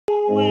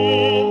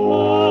with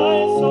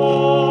my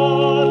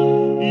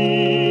soul.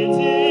 It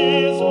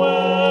is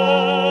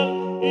well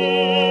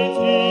with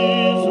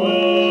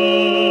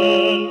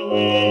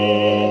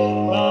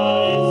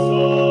my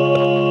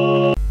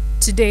soul.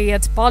 Today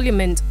at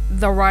Parliament,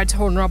 the Right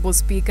Honourable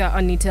Speaker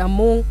Anita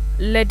Among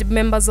led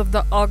members of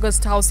the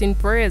August House in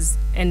prayers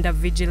and a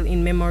vigil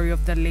in memory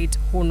of the late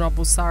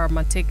Honourable Sarah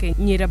Mateke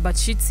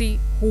Nyirabashitsi,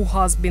 who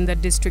has been the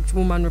District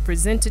Woman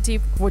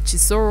Representative for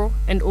Chisoro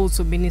and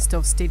also Minister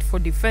of State for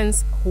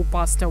Defence, who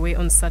passed away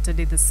on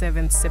Saturday the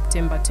 7th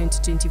September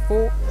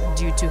 2024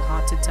 due to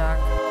heart attack.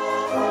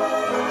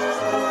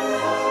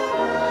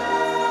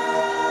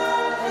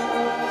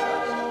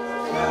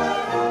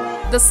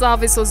 The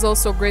service was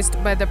also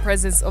graced by the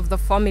presence of the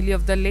family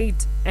of the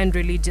late and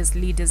religious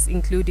leaders,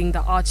 including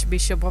the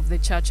Archbishop of the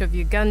Church of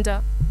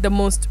Uganda, the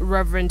Most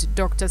Reverend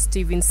Dr.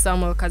 Stephen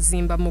Samuel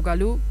Kaziimba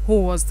Mugalu,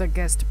 who was the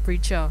guest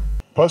preacher.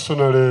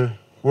 Personally,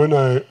 when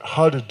I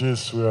heard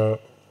this, I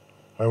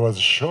was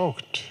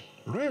shocked,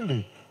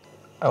 really.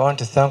 I want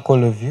to thank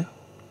all of you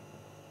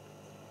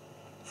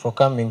for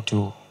coming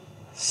to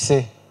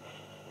say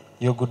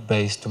your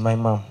goodbyes to my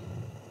mom.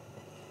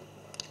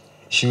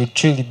 She would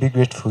truly be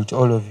grateful to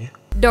all of you.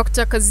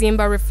 Dr.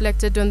 Kaziimba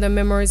reflected on the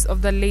memories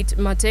of the late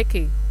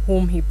Mateke,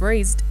 whom he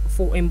praised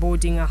for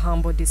embodying a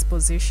humble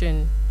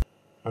disposition.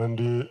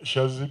 And she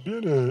has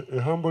been a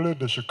humble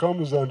lady. She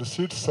comes and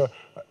sits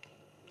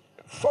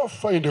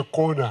far in the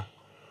corner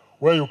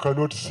where you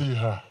cannot see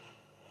her.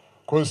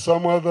 Because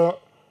some other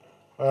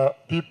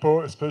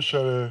people,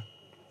 especially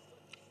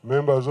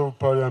members of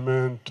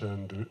parliament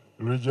and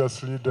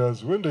religious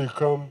leaders, when they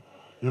come,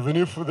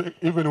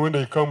 even when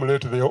they come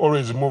late, they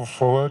always move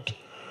forward.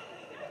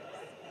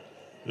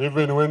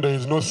 Even when there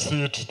is no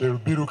seat, they will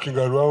be looking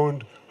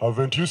around.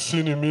 Haven't you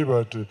seen me?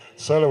 But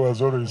Sarah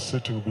was always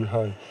sitting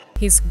behind.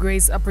 His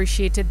Grace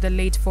appreciated the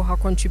late for her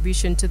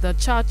contribution to the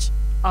church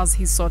as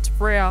he sought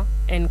prayer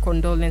and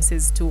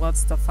condolences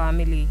towards the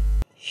family.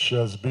 She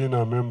has been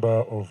a member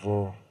of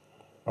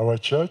our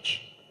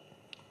church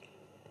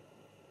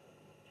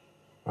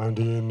and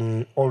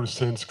in All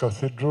Saints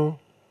Cathedral.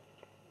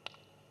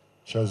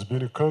 She has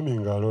been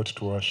coming a lot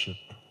to worship.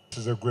 This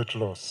is a great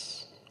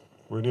loss.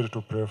 We need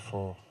to pray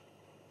for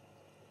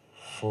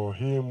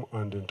him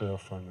and the entire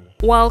family.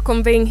 While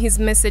conveying his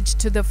message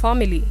to the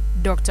family,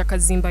 Dr.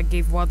 Kaziimba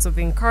gave words of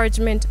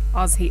encouragement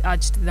as he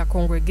urged the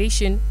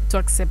congregation to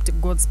accept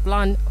God's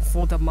plan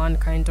for the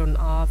mankind on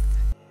earth.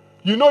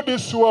 You know,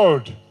 this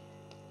world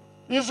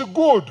is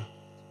good,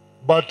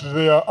 but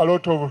there are a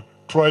lot of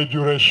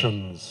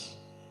tribulations.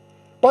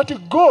 But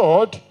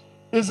God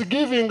is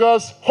giving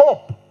us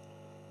hope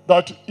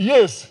that,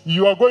 yes,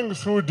 you are going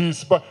through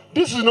this, but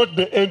this is not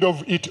the end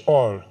of it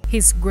all.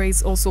 His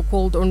Grace also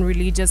called on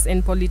religious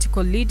and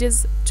political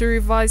leaders to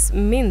revise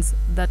means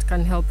that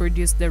can help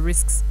reduce the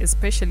risks,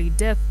 especially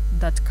death,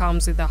 that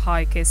comes with the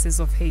high cases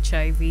of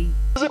HIV.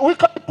 We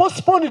can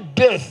postpone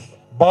death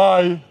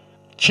by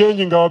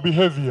changing our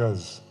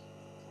behaviors.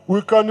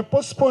 We can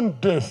postpone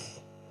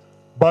death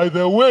by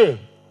the way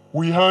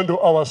we handle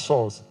our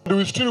souls. And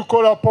we still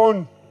call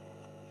upon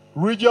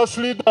religious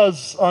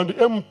leaders and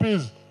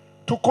MPs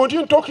to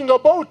continue talking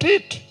about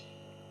it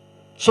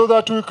so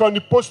that we can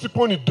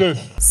postpone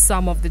death.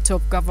 Some of the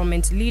top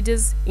government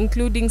leaders,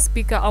 including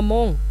Speaker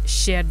Among,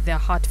 shared their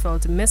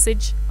heartfelt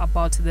message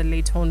about the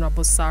late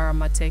Honourable Sarah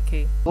Mateke.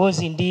 He was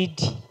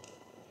indeed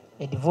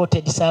a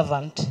devoted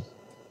servant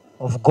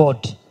of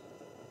God.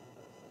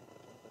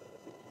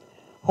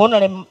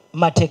 Honourable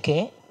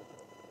Mateke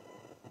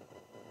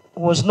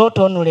was not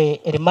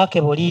only a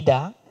remarkable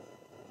leader,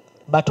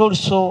 but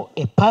also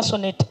a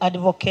passionate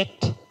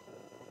advocate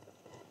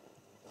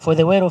for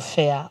the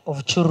welfare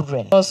of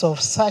children. Because of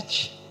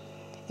such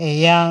a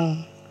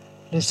young,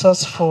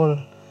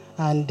 resourceful,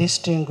 and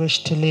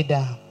distinguished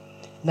leader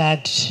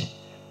that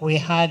we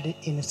had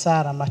in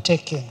Sarah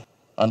Mateke.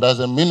 And as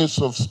a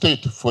Minister of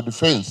State for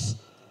Defense,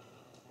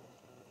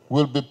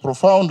 will be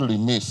profoundly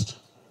missed.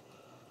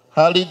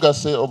 Her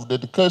legacy of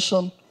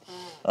dedication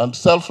and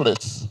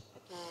selfless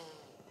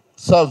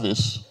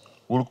service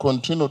will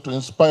continue to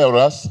inspire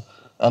us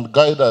and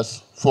guide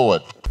us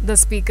forward. The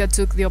Speaker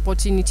took the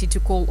opportunity to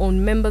call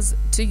on members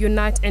to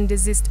unite and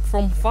desist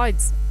from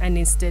fights and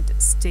instead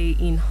stay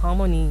in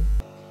harmony.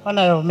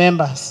 Honorable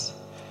members,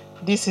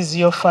 this is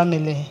your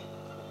family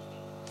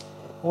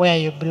where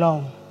you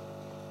belong.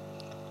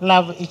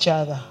 Love each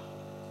other.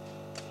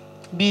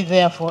 Be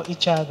there for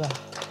each other.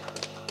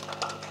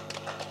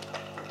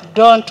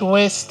 Don't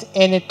waste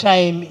any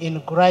time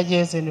in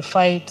grudges, in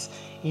fights,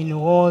 in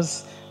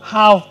wars.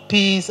 Have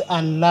peace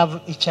and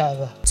love each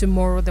other.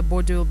 Tomorrow, the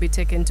body will be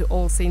taken to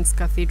All Saints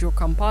Cathedral,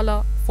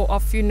 Kampala for a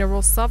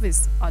funeral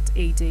service at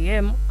 8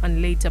 a.m.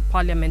 and later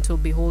Parliament will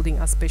be holding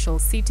a special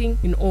sitting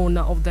in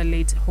honor of the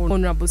late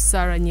Honourable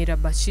Sarah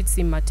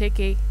Nyirabashitsi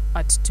Mateke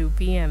at 2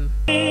 p.m.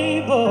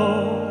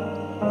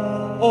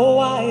 Oh,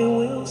 I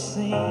will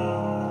sing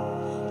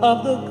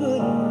of the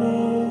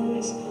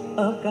goodness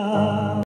of God.